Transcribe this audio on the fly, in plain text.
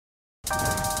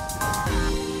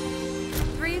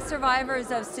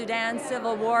survivors of Sudan's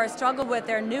civil war struggle with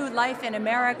their new life in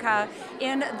America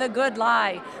in The Good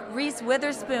Lie. Reese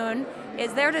Witherspoon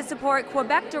is there to support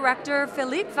Quebec director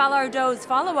Philippe Falardeau's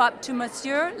follow-up to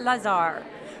Monsieur Lazhar.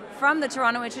 From the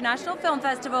Toronto International Film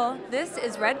Festival, this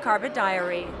is Red Carpet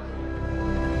Diary.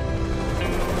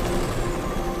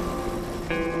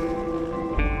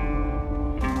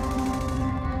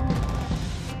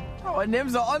 Our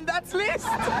names are on that list!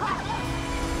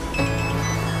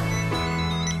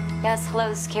 Yes, hello,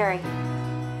 this is Carrie.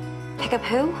 Pick up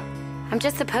who? I'm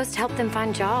just supposed to help them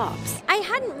find jobs. I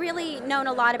hadn't really known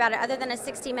a lot about it other than a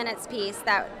 60 Minutes piece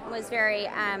that was very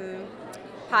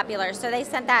popular. So they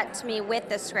sent that to me with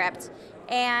the script.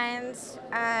 And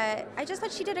I just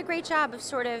thought she did a great job of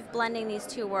sort of blending these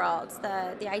two worlds.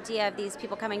 The idea of these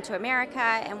people coming to America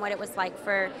and what it was like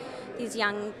for these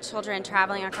young children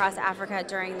traveling across Africa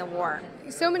during the war.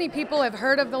 So many people have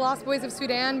heard of the Lost Boys of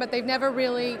Sudan, but they've never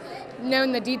really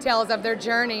known the details of their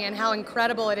journey and how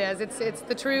incredible it is. It's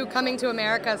the true coming to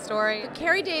America story.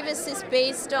 Carrie Davis is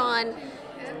based on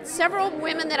several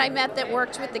women that I met that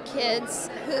worked with the kids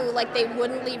who, like, they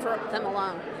wouldn't leave them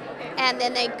alone. And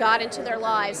then they got into their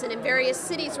lives. And in various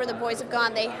cities where the boys have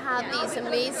gone, they have these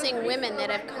amazing women that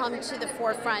have come to the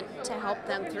forefront to help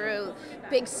them through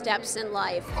big steps in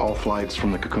life. All flights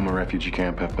from the Kakuma refugee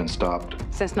camp have been stopped.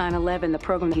 Since 9/11, the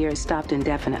program here is stopped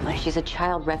indefinitely. She's a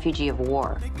child refugee of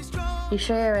war. You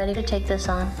sure you're ready to take this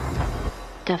on?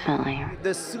 Definitely.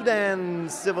 The Sudan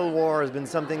civil war has been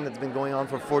something that's been going on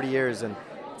for 40 years, and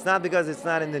it's not because it's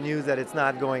not in the news that it's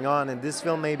not going on, and this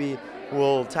film maybe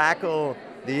will tackle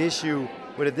the issue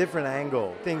with a different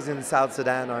angle. Things in South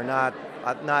Sudan are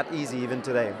not easy even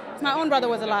today. My own brother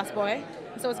was a lost boy,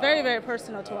 so it's very, very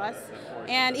personal to us.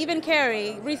 And even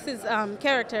Carrie, Reese's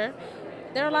character,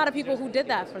 there are a lot of people who did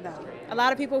that for them. A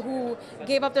lot of people who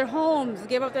gave up their homes,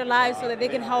 gave up their lives so that they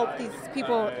can help these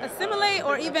people assimilate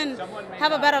or even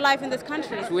have a better life in this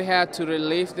country. We had to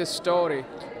relive the story,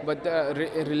 but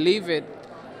relive it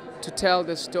to tell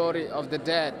the story of the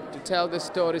dead, to tell the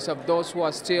stories of those who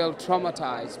are still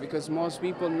traumatized, because most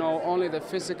people know only the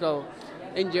physical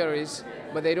injuries,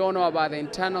 but they don't know about the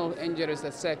internal injuries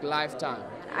that take lifetime.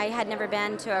 I had never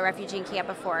been to a refugee camp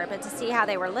before, but to see how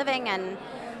they were living, and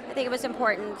I think it was an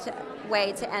important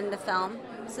way to end the film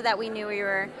so that we knew we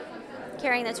were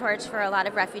carrying the torch for a lot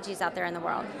of refugees out there in the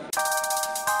world.